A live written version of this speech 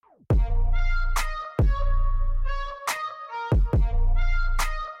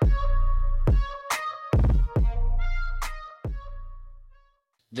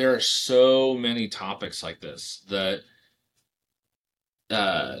there are so many topics like this that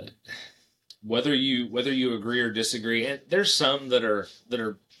uh, whether you agree or disagree, and there's some that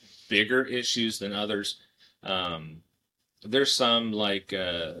are bigger issues than others. Um, there's some like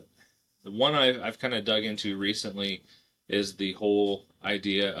the one I've kind of dug into recently is the whole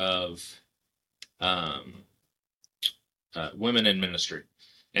idea of um, women in ministry,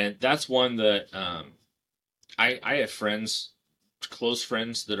 and that's one that I have friends, close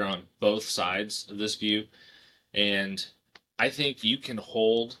friends that are on both sides of this view, and I think you can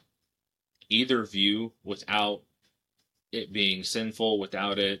hold either view without it being sinful,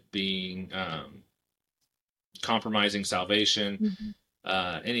 without it being compromising salvation,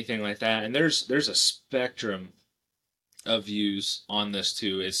 Mhm. anything like that. And there's a spectrum of views on this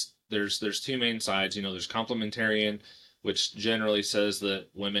too. There's two main sides. There's complementarian, which generally says that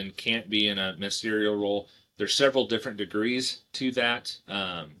women can't be in a ministerial role. There's several different degrees to that.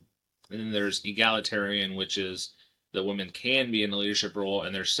 And then there's egalitarian, which is that women can be in a leadership role,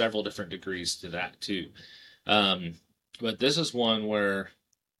 and there's several different degrees to that too. Um, but this is one where,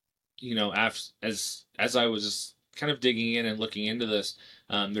 as I was kind of digging in and looking into this,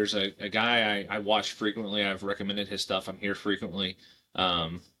 there's a guy I watch frequently. I've recommended his stuff. I'm here frequently.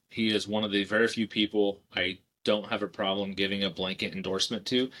 He is one of the very few people I don't have a problem giving a blanket endorsement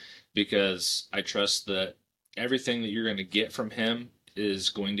to, because I trust that everything that you're going to get from him is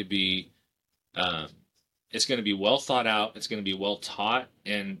going to be um, it's going to be well thought out. It's going to be well taught,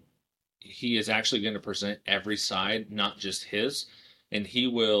 and he is actually going to present every side, not just his. And he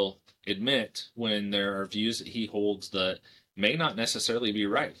will admit when there are views that he holds that may not necessarily be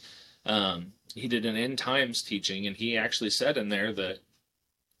right. He did an end times teaching, and he actually said in there that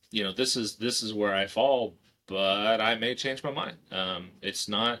this is where I fall, but I may change my mind. It's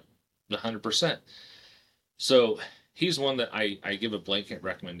not 100%. So he's one that I give a blanket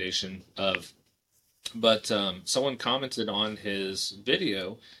recommendation of. But someone commented on his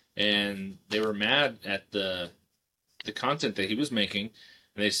video, and they were mad at the content that he was making,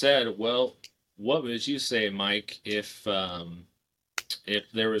 and they said, "Well, what would you say, Mike, if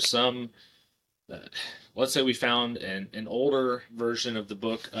there was some, uh, let's say we found an older version of the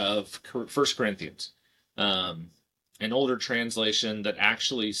book of First Corinthians, um, an older translation that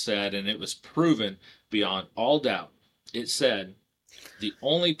actually said, and it was proven beyond all doubt, it said." The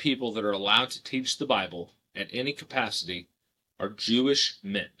only people that are allowed to teach the Bible at any capacity are Jewish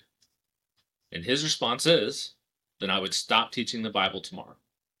men. And his response is, then I would stop teaching the Bible tomorrow,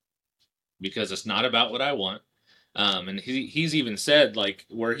 because it's not about what I want. And he's even said, like,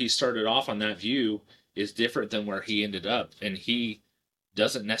 where he started off on that view is different than where he ended up. And he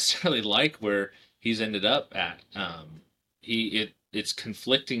doesn't necessarily like where he's ended up at. It's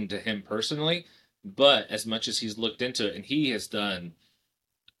conflicting to him personally, but as much as he's looked into it, and he has done,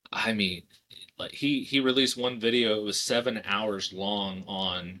 I mean, like he released one video. It was 7 hours long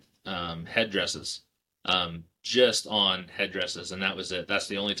on headdresses, just on headdresses, and that was it. That's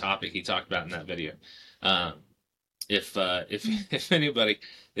the only topic he talked about in that video. Um, if Mm. if anybody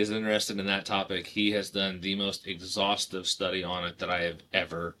is interested in that topic, he has done the most exhaustive study on it that I have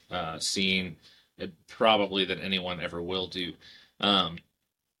ever seen, probably that anyone ever will do. Um,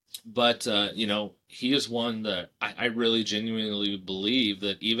 but he is one that I really genuinely believe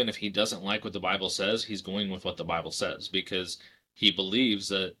that even if he doesn't like what the Bible says, he's going with what the Bible says, because he believes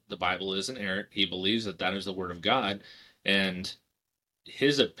that the Bible is inerrant. He believes that that is the Word of God, and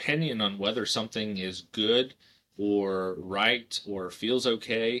his opinion on whether something is good or right or feels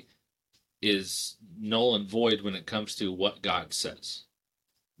okay is null and void when it comes to what God says.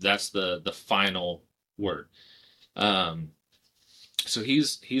 That's the final word. Um, so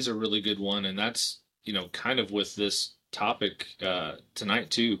he's a really good one, and that's kind of with this topic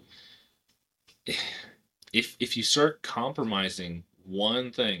tonight too. If you start compromising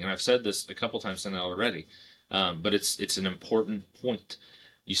one thing, and I've said this a couple times tonight already, but it's an important point.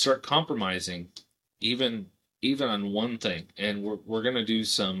 You start compromising even even on one thing, and we're gonna do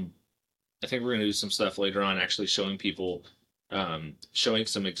some. I think we're gonna do some stuff later on, actually showing people, showing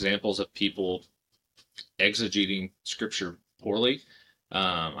some examples of people exegeting scripture poorly.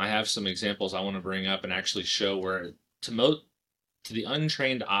 I have some examples I want to bring up and actually show where to the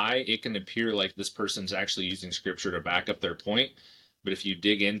untrained eye, it can appear like this person's actually using scripture to back up their point, but if you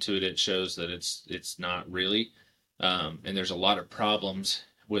dig into it, it shows that it's not really, and there's a lot of problems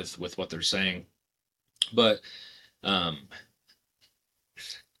with what they're saying. But um,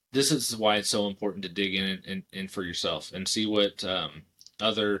 this is why it's so important to dig in for yourself and see what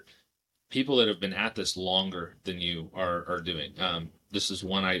other people that have been at this longer than you are doing. This is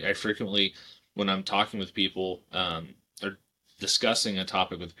one I frequently, when I'm talking with people, or discussing a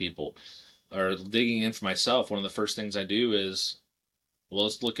topic with people or digging in for myself, one of the first things I do is, well,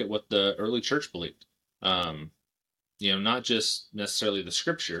 let's look at what the early church believed. Um, not just necessarily the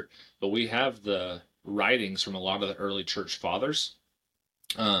scripture, but we have the writings from a lot of the early church fathers.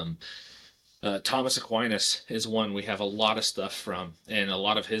 Um, Thomas Aquinas is one we have a lot of stuff from, and a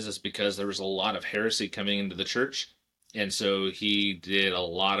lot of his is because there was a lot of heresy coming into the church, and so he did a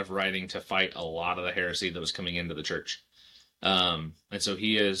lot of writing to fight a lot of the heresy that was coming into the church. And so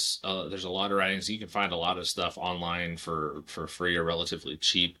he is. There's a lot of writings. You can find a lot of stuff online for free or relatively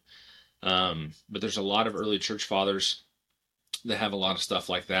cheap. But there's a lot of early church fathers that have a lot of stuff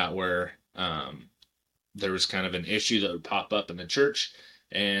like that where there was kind of an issue that would pop up in the church,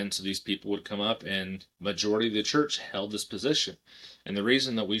 and so these people would come up, and majority of the church held this position. And the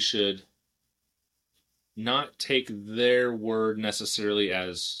reason that we should not take their word necessarily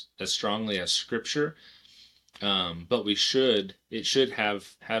as strongly as scripture, but it should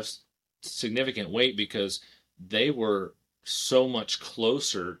have significant weight because they were so much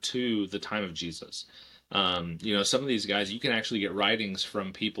closer to the time of Jesus. Some of these guys, you can actually get writings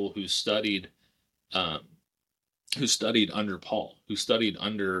from people um, who studied under Paul, who studied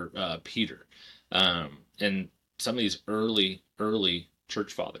under Peter, and some of these early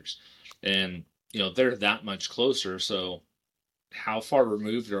church fathers, and they're that much closer. So, how far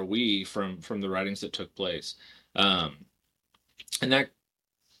removed are we from the writings that took place? And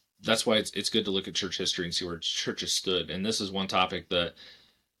that's why it's good to look at church history and see where churches stood. And this is one topic that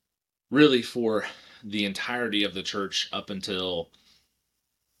really, for the entirety of the church up until,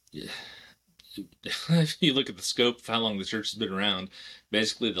 if you look at the scope of how long the church has been around,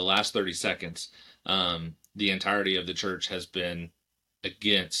 basically the last 30 seconds, the entirety of the church has been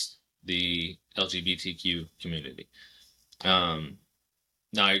against the LGBTQ community.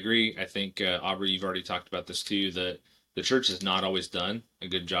 Now, I agree. I think, Aubrey, you've already talked about this too, that the church has not always done a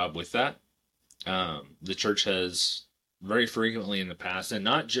good job with that. The church has very frequently in the past, and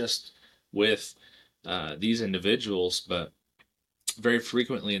not just with these individuals, but very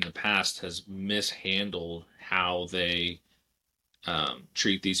frequently in the past has mishandled how they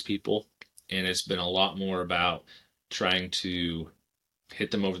treat these people. And it's been a lot more about trying to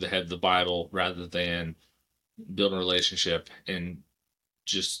hit them over the head with the Bible rather than build a relationship and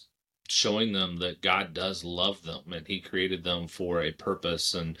just showing them that God does love them and he created them for a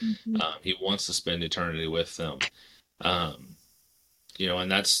purpose, and he wants to spend eternity with them. And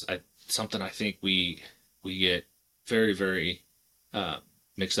that's something I think we get very, very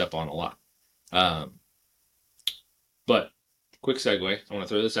mixed up on a lot. But quick segue, I want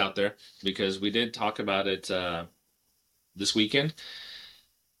to throw this out there because we did talk about it this weekend.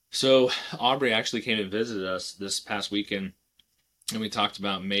 So Aubrey actually came and visited us this past weekend, and we talked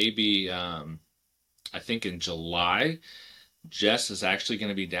about maybe, I think in July, Jess is actually going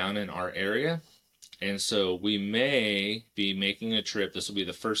to be down in our area. And so we may be making a trip. This will be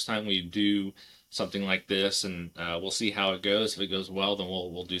the first time we do something like this, and we'll see how it goes. If it goes well, then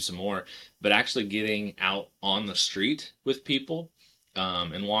we'll do some more. But actually getting out on the street with people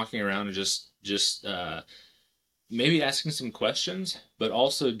and walking around and just maybe asking some questions, but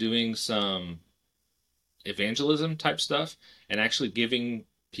also doing some evangelism type stuff and actually giving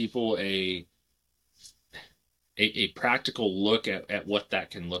people a practical look at what that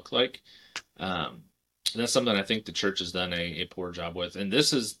can look like. That's something I think the church has done a poor job with. And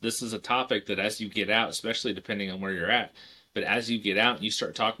this is a topic that as you get out, especially depending on where you're at, but as you get out and you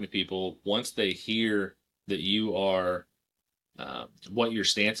start talking to people, once they hear that you are what your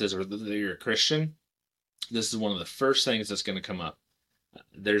stance is or that you're a Christian, this is one of the first things that's going to come up.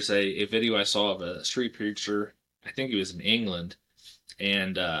 There's a video I saw of a street preacher, I think he was in England,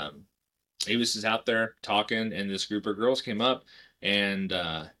 and he was just out there talking, and this group of girls came up, and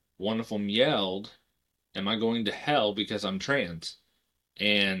one of them yelled, "Am I going to hell because I'm trans?"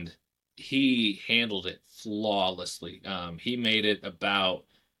 And he handled it flawlessly. He made it about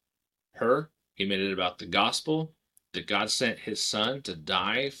her. He made it about the gospel, that God sent his son to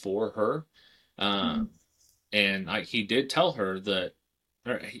die for her. And he did tell her that,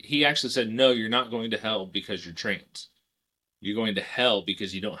 he actually said, no, you're not going to hell because you're trans. You're going to hell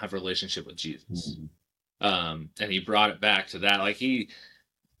because you don't have a relationship with Jesus. And he brought it back to that. We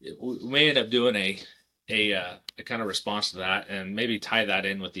may end up doing a kind of response to that and maybe tie that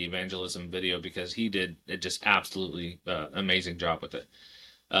in with the evangelism video because he did just absolutely amazing job with it.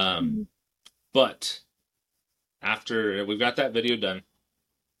 But after we've got that video done,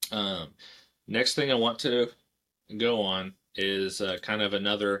 next thing I want to go on is kind of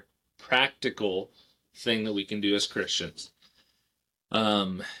another practical thing that we can do as Christians.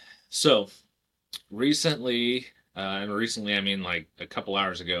 So recently and recently, I mean like a couple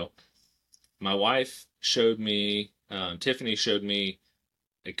hours ago, my wife showed me, Tiffany showed me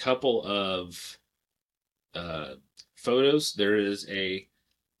a couple of uh, photos. There is a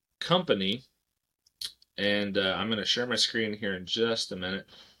company, and I'm going to share my screen here in just a minute.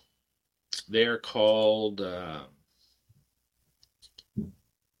 They are called,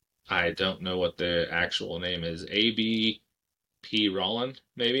 I don't know what the actual name is, ABP Rollin,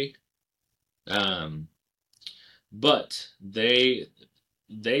 maybe. Um, but they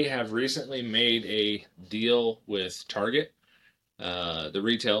have recently made a deal with Target, the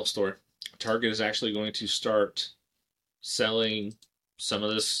retail store. Target is actually going to start selling some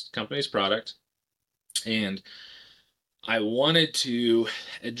of this company's product, and I wanted to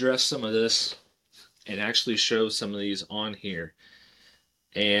address some of this and actually show some of these on here.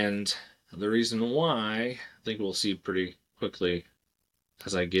 And the reason why, I think we'll see pretty quickly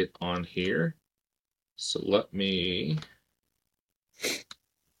as I get on here. So let me.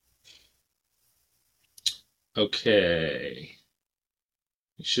 Okay.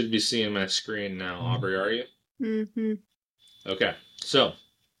 You should be seeing my screen now, Aubrey, are you? Mm-hmm. Okay. So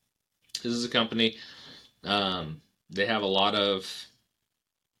this is a company. They have a lot of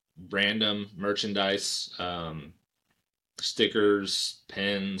random merchandise, stickers,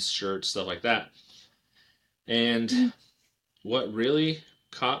 pens, shirts, stuff like that. And what really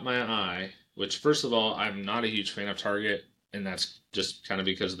caught my eye, which first of all, I'm not a huge fan of Target, and that's just kind of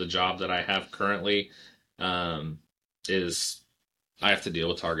because of the job that I have currently, um, is I have to deal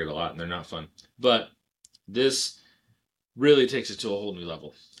with Target a lot, and they're not fun. But this really takes it to a whole new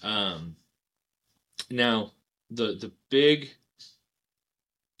level. Now, the big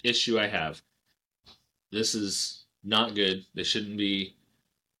issue I have, this is not good. They shouldn't be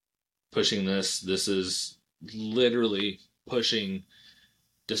pushing this. This is literally pushing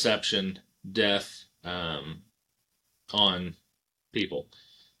deception, death, on people.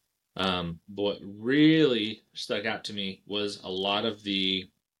 But what really stuck out to me was a lot of the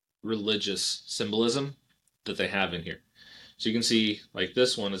religious symbolism that they have in here. So you can see, like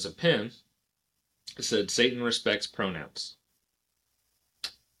this one is a pin. It said Satan respects pronouns.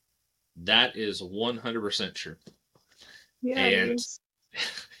 That is 100% true. Yeah, it And is.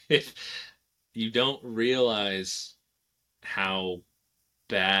 if you don't realize how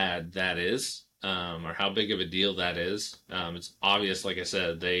bad that is, or how big of a deal that is. It's obvious, like I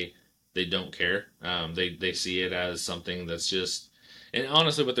said, they don't care. They see it as something that's just. And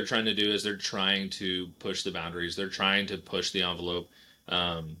honestly, what they're trying to do is they're trying to push the boundaries. They're trying to push the envelope.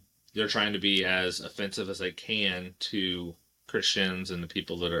 Um, they're trying to be as offensive as they can to Christians and the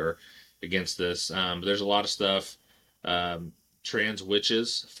people that are against this. But there's a lot of stuff. Um, Trans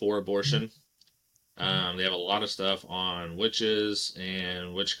witches for abortion. They have a lot of stuff on witches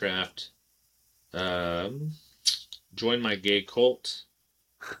and witchcraft. Um, Join my gay cult.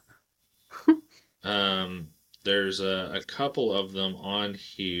 Um, there's a couple of them on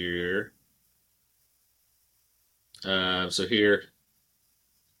here. So here,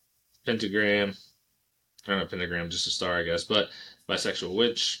 pentagram. I don't know, pentagram, just a star, I guess. But bisexual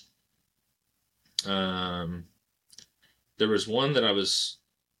witch. Um, there was one that I was.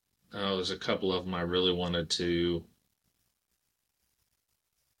 Oh, there's a couple of them I really wanted to.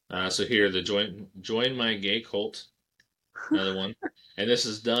 So here, the join my gay cult. Another one, and this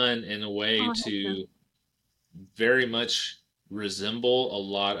is done in a way Oh, heck no. to very much resemble a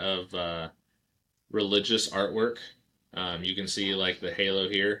lot of religious artwork. You can see like the halo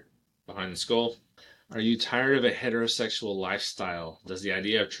here behind the skull. Are you tired of a heterosexual lifestyle? Does the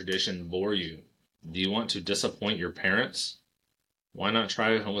idea of tradition bore you? Do you want to disappoint your parents? Why not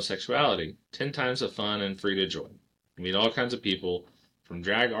try homosexuality? 10 times the fun and free to join. You meet all kinds of people, from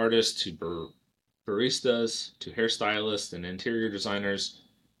drag artists to baristas to hairstylists and interior designers.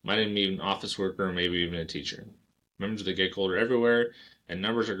 Might even be an office worker or maybe even a teacher. Members of the gay cult are everywhere, and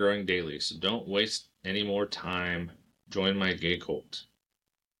numbers are growing daily, so don't waste any more time. Join my gay cult.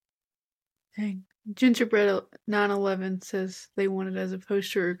 Dang. Gingerbread 911 says they want it as a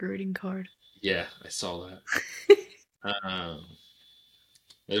poster or greeting card. Yeah, I saw that. Um,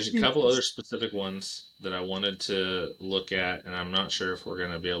 there's a couple other Interesting. specific ones that I wanted to look at, and I'm not sure if we're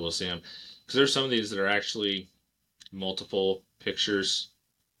going to be able to see them because there's some of these that are actually multiple pictures,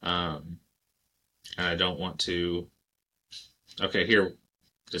 um, and I don't want to. Okay, here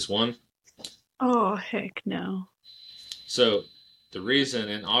is one. Oh, heck no. So the reason,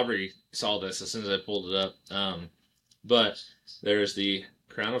 and Aubrey saw this as soon as I pulled it up, but there's the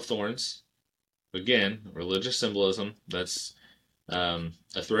crown of thorns. Again, religious symbolism. That's a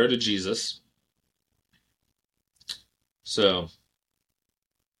throw to Jesus. So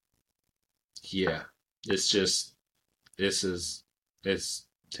yeah, it's just this is it's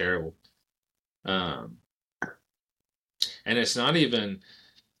terrible. Um, and it's not even.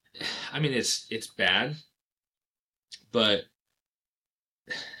 I mean, it's bad, but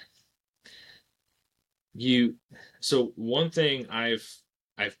you. So one thing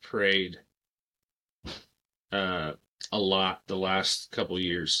I've prayed uh, a lot the last couple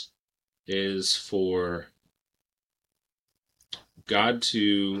years is for God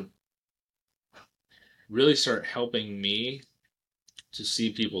to really start helping me to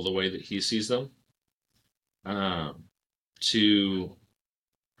see people the way that He sees them, um, to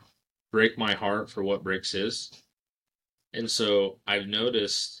break my heart for what breaks His. And so I've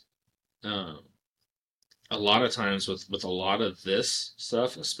noticed um, a lot of times with a lot of this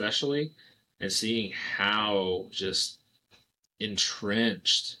stuff, especially, and seeing how just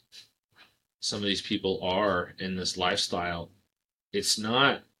entrenched some of these people are in this lifestyle. It's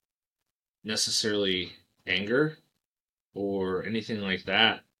not necessarily anger or anything like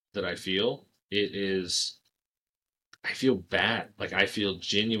that that I feel. It is, I feel bad. Like I feel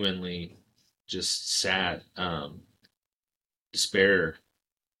genuinely just sad, despair.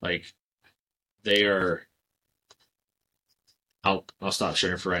 Like they are. I'll stop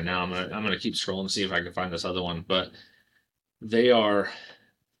sharing for right now. I'm gonna keep scrolling and see if I can find this other one. But they are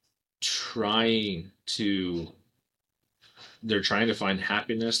trying to they're trying to find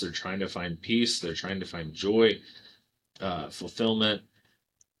happiness, they're trying to find peace, they're trying to find joy, fulfillment,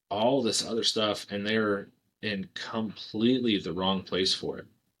 all this other stuff, and they're in completely the wrong place for it.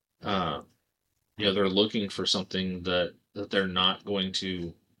 Uh, they're looking for something that they're not going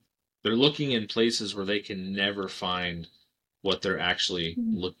to. They're looking in places where they can never find what they're actually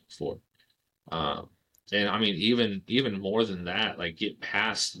looking for. Um, and I mean, even more than that, like get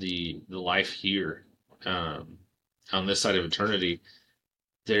past the life here, um, on this side of eternity.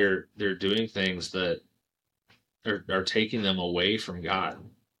 They're doing things that are taking them away from God,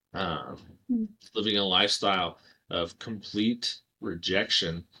 um, Mm. living a lifestyle of complete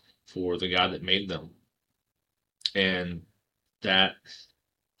rejection for the God that made them, and that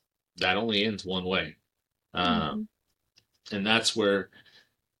that only ends one way. Um, Mm-hmm. and that's where,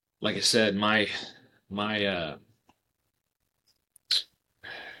 like I said, my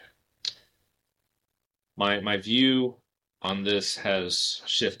my view on this has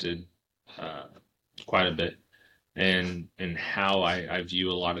shifted uh, quite a bit, and how I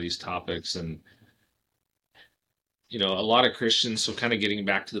view a lot of these topics, and a lot of Christians. So kind of getting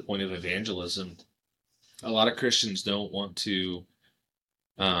back to the point of evangelism, a lot of Christians don't want to.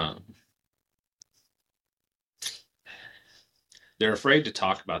 Um, they're afraid to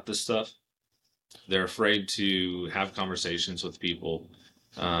talk about this stuff. They're afraid to have conversations with people.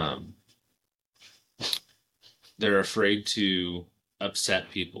 Um, they're afraid to upset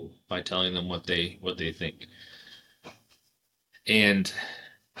people by telling them what they think. And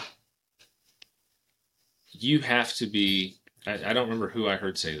you have to be. I don't remember who I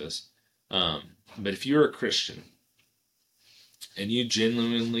heard say this, but if you're a Christian and you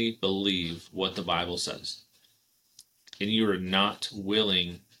genuinely believe what the Bible says, and you are not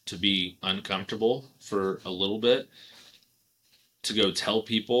willing to be uncomfortable for a little bit, to go tell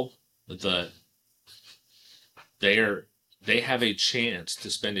people that they are they have a chance to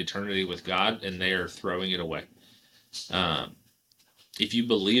spend eternity with God and they are throwing it away. Um, if you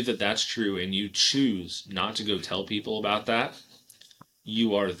believe that that's true and you choose not to go tell people about that,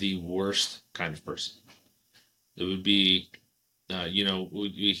 you are the worst kind of person. It would be,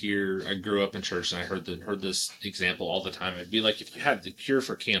 we hear. I grew up in church and I heard this example all the time. It'd be like if you had the cure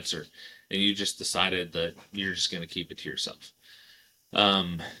for cancer and you just decided that you're just going to keep it to yourself.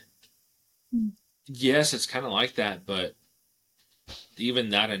 Um, yes, it's kind of like that, but even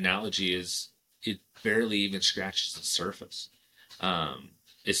that analogy it barely even scratches the surface. Um,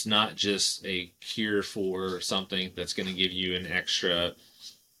 it's not just a cure for something that's going to give you an extra,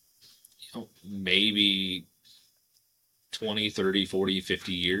 maybe 20, 30, 40,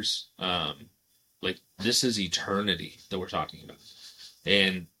 50 years. Like this is eternity that we're talking about.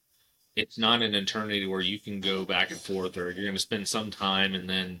 And it's not an eternity where you can go back and forth, or you're going to spend some time and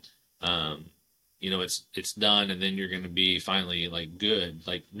then, um, it's done, and then you're going to be finally like good.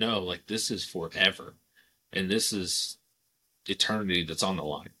 Like no, like this is forever, and this is eternity that's on the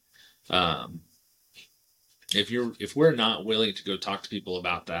line. Um, if we're not willing to go talk to people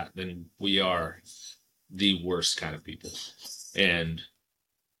about that, then we are the worst kind of people, and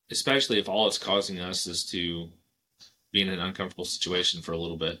especially if all it's causing us is to be in an uncomfortable situation for a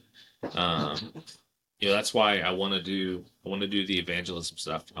little bit. Um, that's why I want to do the evangelism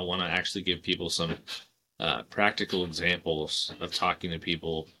stuff. I want to actually give people some practical examples of talking to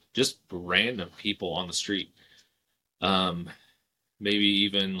people, just random people on the street, Um, maybe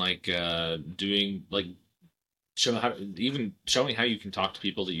even like doing like show how even showing how you can talk to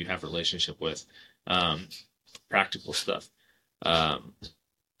people that you have a relationship with. Um, Practical stuff. Um,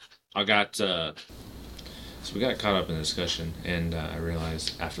 I got so we got caught up in a discussion, and I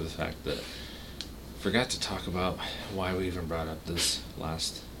realized after the fact that I forgot to talk about why we even brought up this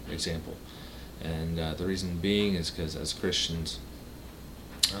last example. And the reason being is because as Christians,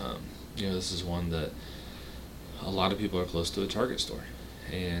 um, this is one that a lot of people are close to a Target store.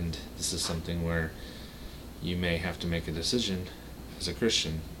 And this is something where you may have to make a decision as a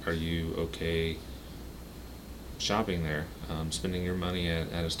Christian. Are you okay shopping there, spending your money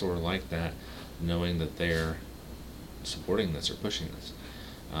at a store like that, knowing that they're supporting this or pushing this?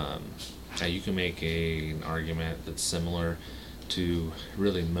 Um, Now you can make an argument that's similar to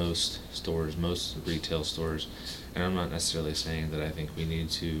really most stores, most retail stores, and I'm not necessarily saying that I think we need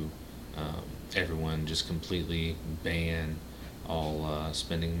to everyone just completely ban all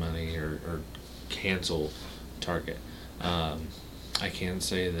spending money or cancel Target. Um, I can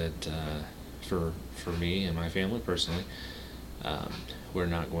say that for me and my family personally, um, we're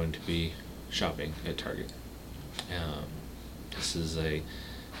not going to be shopping at Target. Um, this is a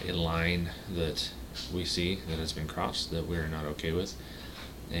line that we see that has been crossed that we're not okay with,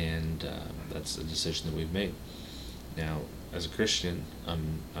 and that's a decision that we've made. Now, as a Christian,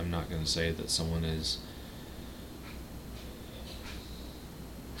 I'm not going to say that someone is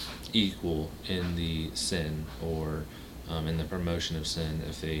equal in the sin or in the promotion of sin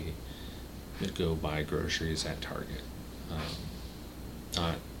if they go buy groceries at Target.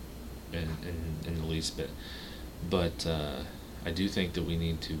 Not in the least bit. But I do think that we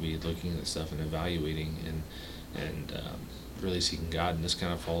need to be looking at stuff and evaluating and really seeking God. And this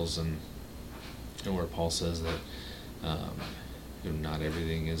kind of falls in where Paul says that not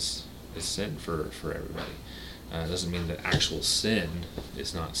everything is sin for everybody. It doesn't mean that actual sin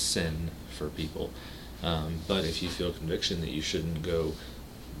is not sin for people. But if you feel conviction that you shouldn't go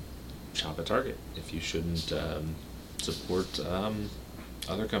shop at Target, if you shouldn't support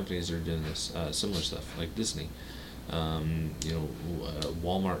other companies that are doing this similar stuff like Disney,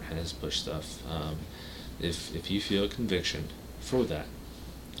 Walmart has pushed stuff. If you feel conviction for that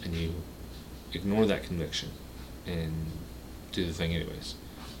and you ignore that conviction and do the thing anyways,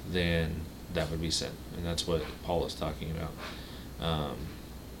 then that would be sin, and that's what Paul is talking about.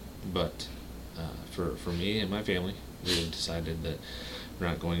 But for me and my family, we have decided that we're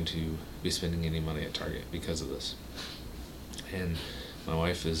not going to be spending any money at Target because of this. And my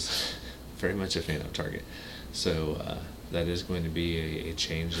wife is very much a fan of Target, so that is going to be a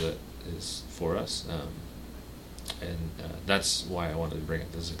change that is for us. And that's why I wanted to bring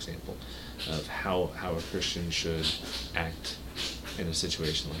up this example of how a Christian should act in a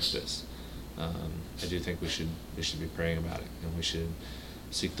situation like this. I do think we should be praying about it, and we should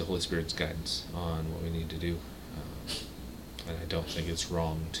seek the Holy Spirit's guidance on what we need to do. And I don't think it's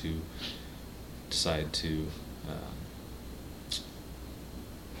wrong to decide to,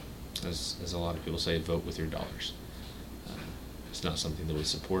 as a lot of people say, vote with your dollars. It's not something that we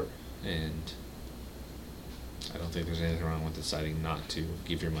support, and I don't think there's anything wrong with deciding not to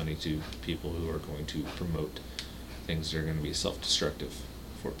give your money to people who are going to promote things that are going to be self-destructive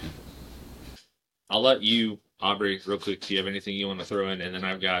for people. I'll let you, Aubrey, real quick. Do you have anything you want to throw in? And then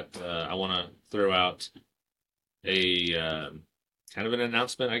I've got, I want to throw out a kind of an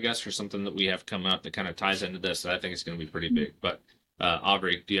announcement, I guess, for something that we have come up that kind of ties into this that I think is going to be pretty big. But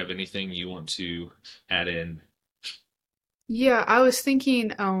Aubrey, do you have anything you want to add in? Yeah, I was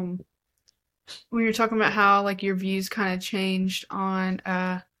thinking, when you're talking about how like your views kind of changed on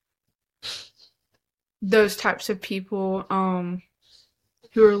those types of people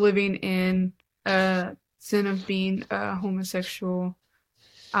who are living in sin of being homosexual.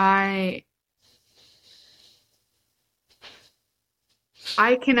 I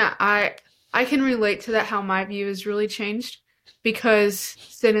I can I can relate to that, how my view has really changed because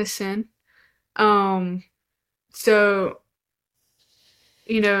sin is sin. Um so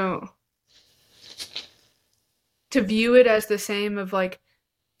you know to view it as the same of like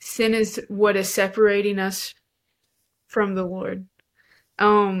sin is what is separating us from the Lord.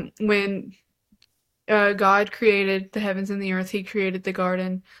 When God created the heavens and the earth, He created the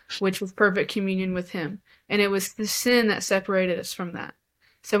garden, which was perfect communion with Him. And it was the sin that separated us from that.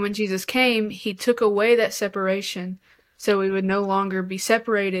 So when Jesus came, He took away that separation so we would no longer be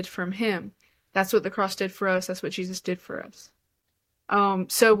separated from Him. That's what the cross did for us. That's what Jesus did for us.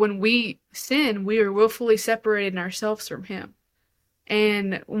 So when we sin, we are willfully separating ourselves from Him.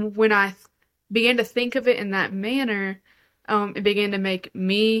 And when I began to think of it in that manner, it began to make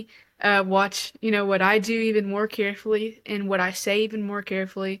me watch, what I do even more carefully and what I say even more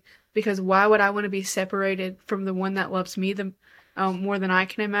carefully. Because why would I want to be separated from the one that loves me more than I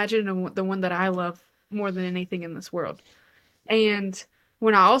can imagine, and the one that I love more than anything in this world? And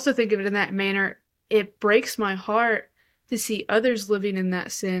when I also think of it in that manner, it breaks my heart to see others living in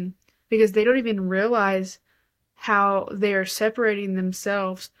that sin because they don't even realize how they are separating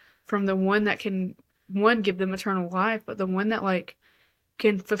themselves from the one that can, one, give them eternal life, but the one that like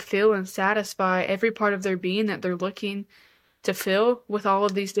can fulfill and satisfy every part of their being that they're looking to fill with all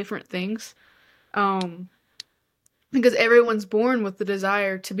of these different things. Um, because everyone's born with the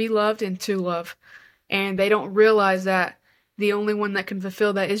desire to be loved and to love. And they don't realize that the only one that can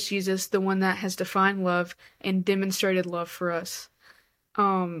fulfill that is Jesus, the one that has defined love and demonstrated love for us.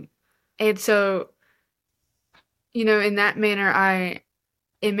 Um, and so, in that manner,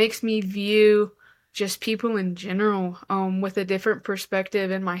 it makes me view just people in general, with a different perspective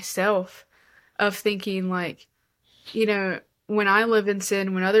in myself of thinking like, when I live in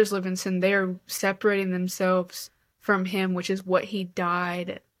sin, when others live in sin, they are separating themselves from Him, which is what He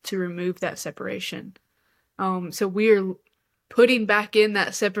died to remove that separation. So we are putting back in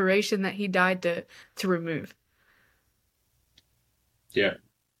that separation that He died to remove. Yeah.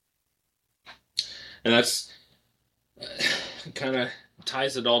 And that's kind of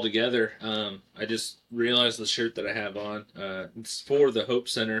ties it all together. I just realized the shirt that I have on. It's for the Hope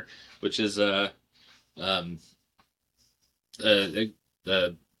Center, which is um, a,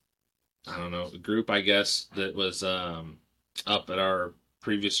 a I don't know, a group, I guess, that was up at our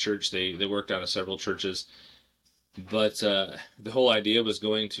previous church. They worked out of several churches, but the whole idea was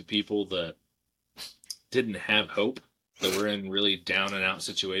going to people that didn't have hope, that were in really down and out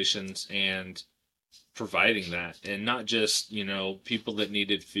situations, and providing that, and not just people that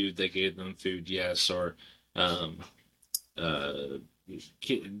needed food. They gave them food, yes, or um, uh,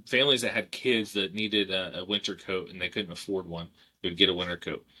 families that had kids that needed a winter coat and they couldn't afford one, they would get a winter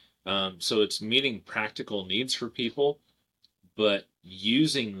coat. So it's meeting practical needs for people, but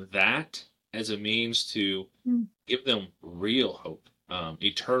using that as a means to Mm. give them real hope,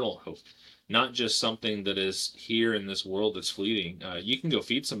 eternal hope, not just something that is here in this world that's fleeting. You can go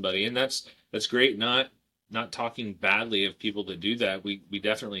feed somebody, and that's great. Not talking badly of people that do that. We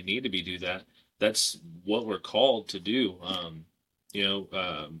definitely need to be do that. That's what we're called to do. You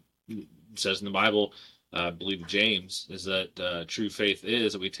know, it says in the Bible, I believe James, is that true faith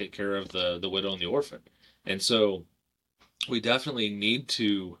is that we take care of the widow and the orphan, and so we definitely need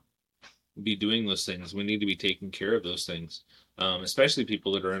to be doing those things. We need to be taking care of those things, especially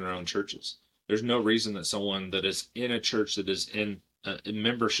people that are in our own churches. There's no reason that someone that is in a church, that is in a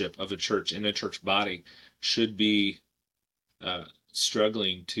membership of a church, in a church body, should be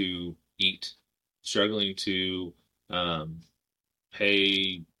struggling to eat, struggling to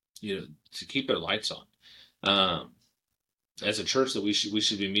pay, to keep their lights on. Um, as a church, that we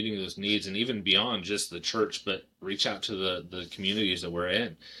should be meeting those needs, and even beyond just the church, but reach out to the communities that we're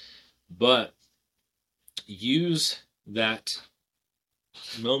in. But use that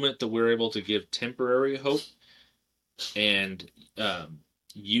moment that we're able to give temporary hope, and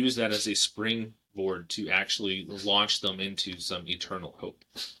use that as a springboard to actually launch them into some eternal hope.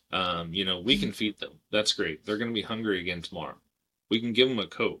 We can feed them. That's great. They're going to be hungry again tomorrow. We can give them a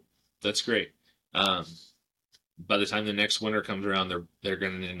coat. That's great. By the time the next winter comes around, they're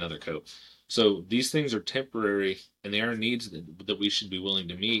going to need another coat. So these things are temporary, and they are needs that we should be willing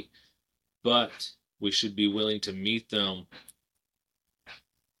to meet, but we should be willing to meet them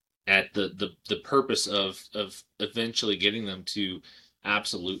at the purpose of eventually getting them to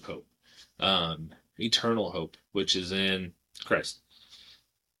absolute hope, eternal hope, which is in Christ.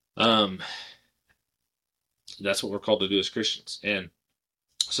 That's what we're called to do as Christians. And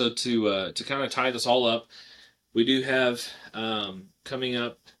so to kind of tie this all up, we do have coming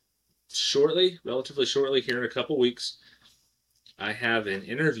up shortly, relatively shortly, here in a couple weeks, I have an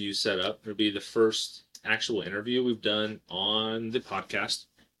interview set up. It'll be the first actual interview we've done on the podcast.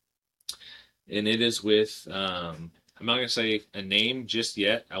 And it is with, I'm not going to say a name just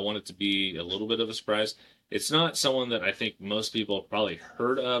yet. I want it to be a little bit of a surprise. It's not someone that I think most people have probably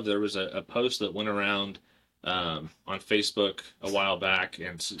heard of. There was a post that went around on Facebook a while back,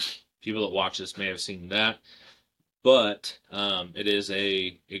 and people that watch this may have seen that. But it is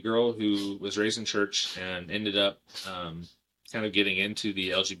a girl who was raised in church and ended up kind of getting into the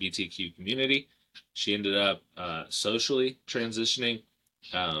LGBTQ community. She ended up socially transitioning,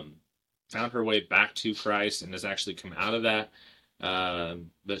 found her way back to Christ, and has actually come out of that.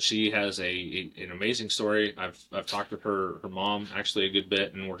 But she has an amazing story. I've talked with her mom actually a good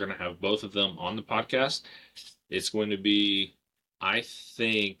bit, and we're going to have both of them on the podcast. It's going to be I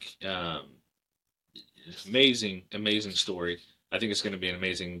think amazing, amazing story. I think it's going to be an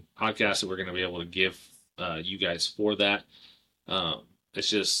amazing podcast that we're going to be able to give you guys for that. It's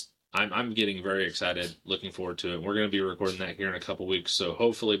just I'm getting very excited, looking forward to it. We're going to be recording that here in a couple weeks, so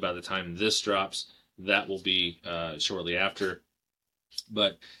hopefully by the time this drops, that will be shortly after.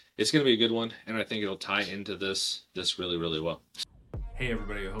 But it's going to be a good one, and I think it'll tie into this really really well. Hey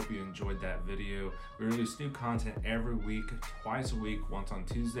everybody, I hope you enjoyed that video. We release new content every week, twice a week, once on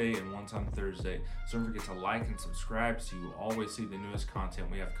Tuesday and once on Thursday. So don't forget to like and subscribe so you will always see the newest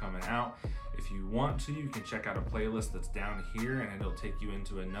content we have coming out. If you want to, you can check out a playlist that's down here and it'll take you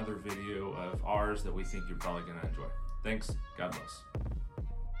into another video of ours that we think you're probably going to enjoy. Thanks, God bless.